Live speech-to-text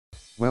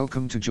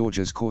Welcome to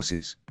George's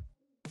Courses,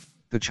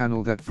 the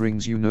channel that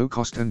brings you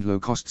no-cost and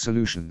low-cost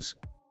solutions.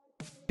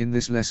 In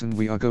this lesson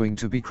we are going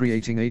to be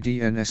creating a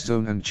DNS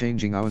zone and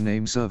changing our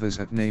name servers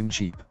at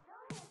Namecheap.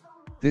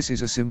 This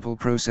is a simple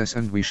process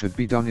and we should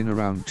be done in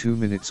around 2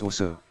 minutes or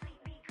so.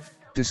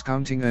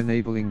 Discounting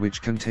enabling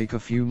which can take a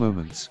few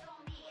moments.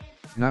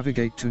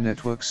 Navigate to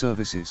Network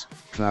Services,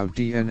 Cloud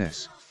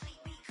DNS.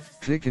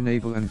 Click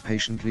Enable and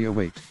patiently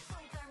await.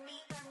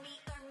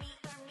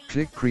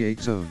 Click Create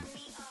Zone.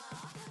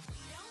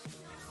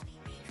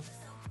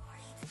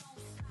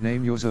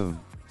 Name your zone.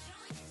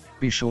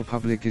 Be sure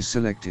public is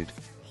selected.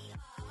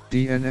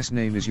 DNS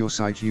name is your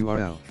site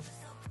URL.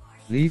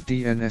 Leave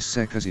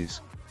DNSSEC as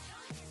is.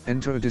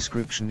 Enter a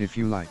description if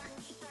you like.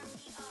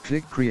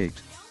 Click Create.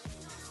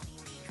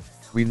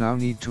 We now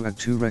need to add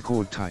 2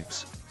 record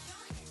types.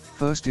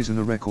 First is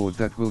a record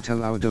that will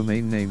tell our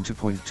domain name to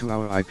point to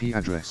our IP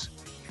address.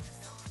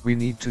 We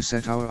need to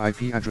set our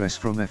IP address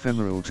from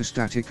ephemeral to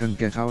static and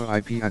get our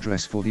IP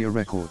address for the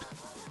record.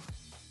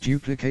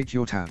 Duplicate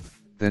your tab,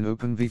 then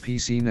open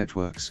VPC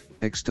Networks,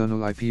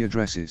 External IP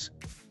Addresses.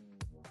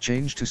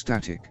 Change to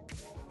static.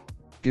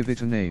 Give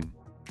it a name.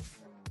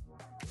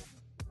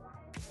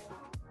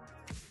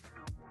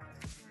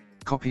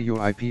 Copy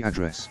your IP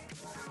address.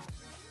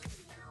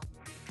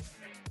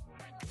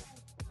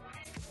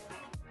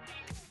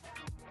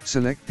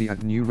 Select the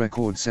Add New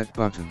Record Set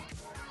button.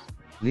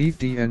 Leave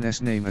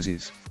DNS name as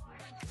is.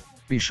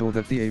 Be sure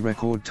that the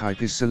record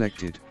type is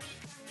selected.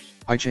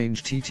 I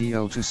change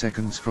TTL to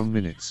seconds from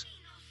minutes.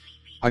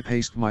 I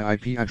paste my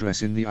IP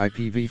address in the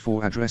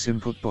IPv4 address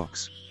input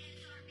box.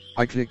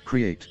 I click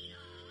Create.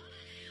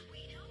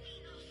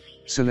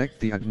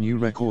 Select the Add New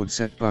Record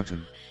Set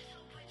button.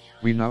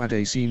 We now add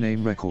a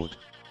CNAME record.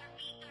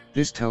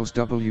 This tells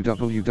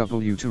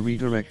www to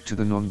redirect to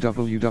the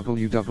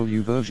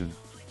non-www version.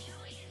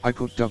 I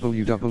put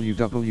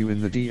www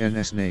in the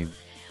DNS name.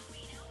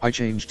 I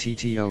change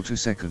TTL to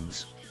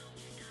seconds.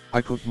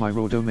 I put my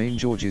raw domain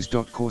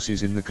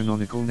georges.courses in the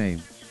canonical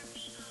name.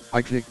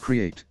 I click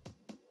Create.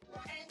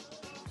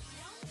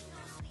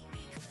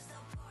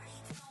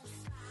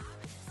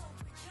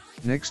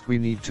 Next we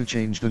need to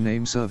change the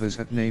name servers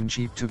at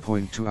Namecheap to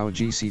point to our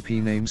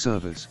GCP name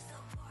servers.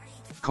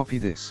 Copy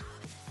this.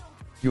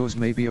 Yours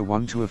may be a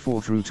 1 to a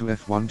 4 through to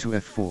F1 to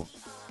F4.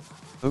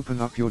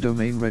 Open up your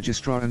domain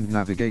registrar and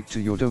navigate to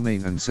your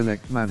domain and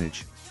select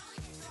Manage.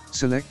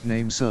 Select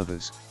Name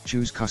Servers,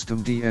 choose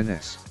Custom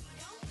DNS.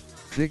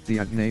 Click the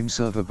Add Name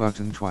Server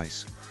button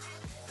twice.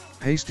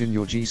 Paste in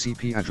your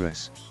GCP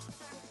address.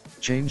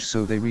 Change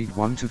so they read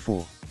 1 to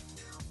 4.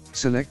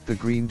 Select the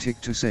green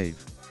tick to save.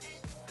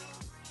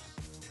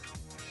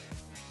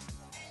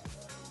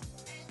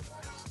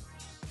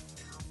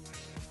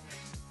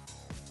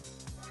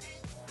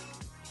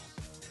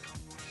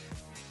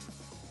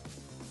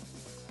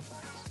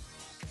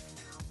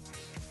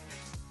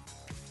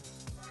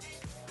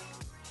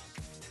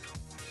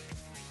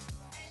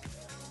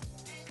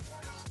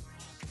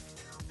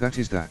 That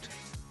is that.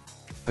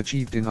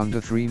 Achieved in under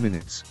 3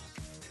 minutes.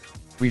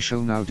 We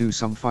shall now do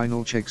some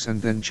final checks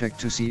and then check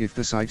to see if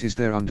the site is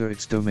there under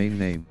its domain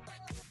name.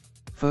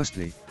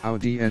 Firstly, our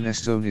DNS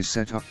zone is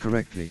set up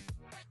correctly.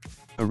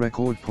 A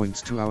record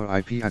points to our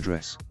IP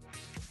address.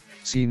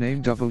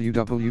 CNAME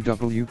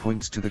www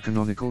points to the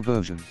canonical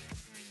version.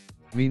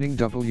 Meaning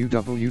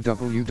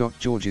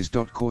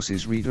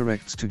www.georges.courses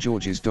redirects to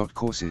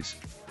georges.courses.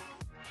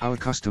 Our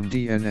custom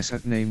DNS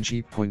at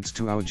Namecheap points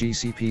to our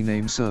GCP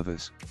name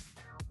servers.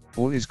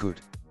 All is good.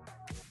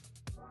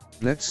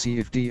 Let's see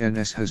if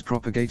DNS has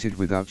propagated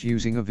without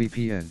using a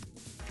VPN.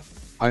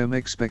 I am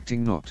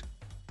expecting not.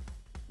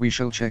 We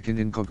shall check in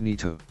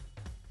incognito.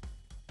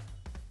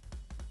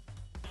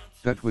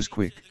 That was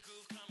quick.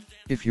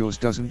 If yours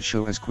doesn't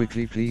show as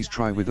quickly, please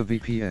try with a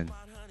VPN.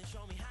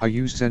 I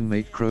use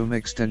ZenMate Chrome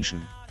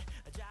extension.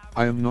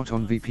 I am not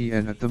on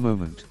VPN at the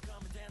moment.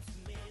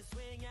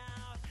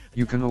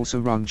 You can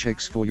also run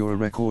checks for your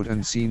record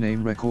and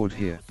CNAME record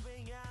here.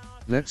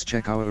 Let's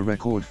check our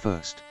record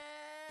first.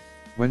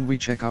 When we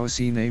check our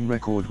CNAME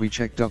record, we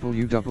check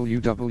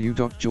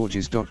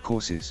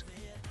www.georges.courses.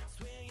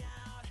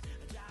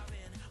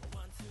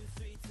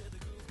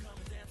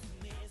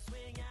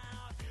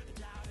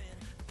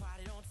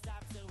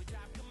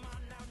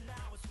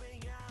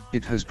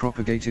 It has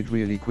propagated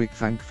really quick,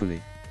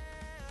 thankfully.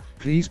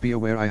 Please be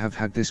aware I have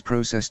had this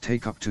process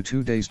take up to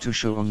 2 days to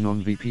show on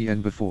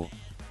non-VPN before.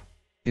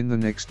 In the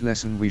next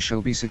lesson we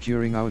shall be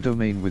securing our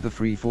domain with a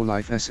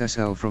free-for-life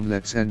SSL from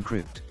Let's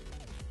Encrypt.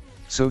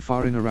 So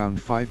far in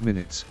around 5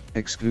 minutes,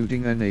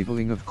 excluding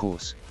enabling of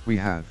course, we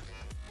have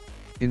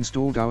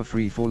installed our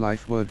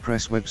free-for-life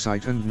WordPress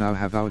website and now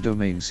have our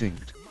domain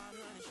synced.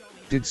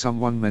 Did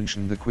someone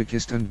mention the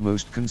quickest and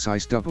most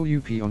concise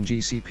WP on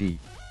GCP?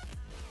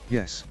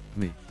 Yes,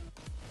 me.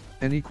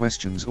 Any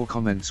questions or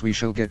comments, we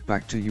shall get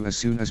back to you as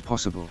soon as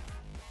possible.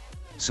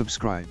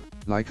 Subscribe,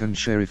 like and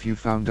share if you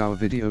found our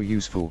video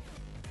useful.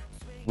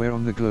 Where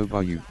on the globe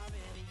are you?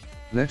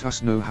 Let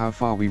us know how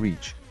far we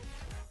reach.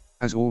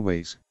 As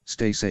always,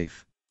 stay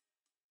safe.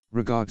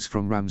 Regards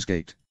from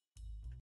Ramsgate.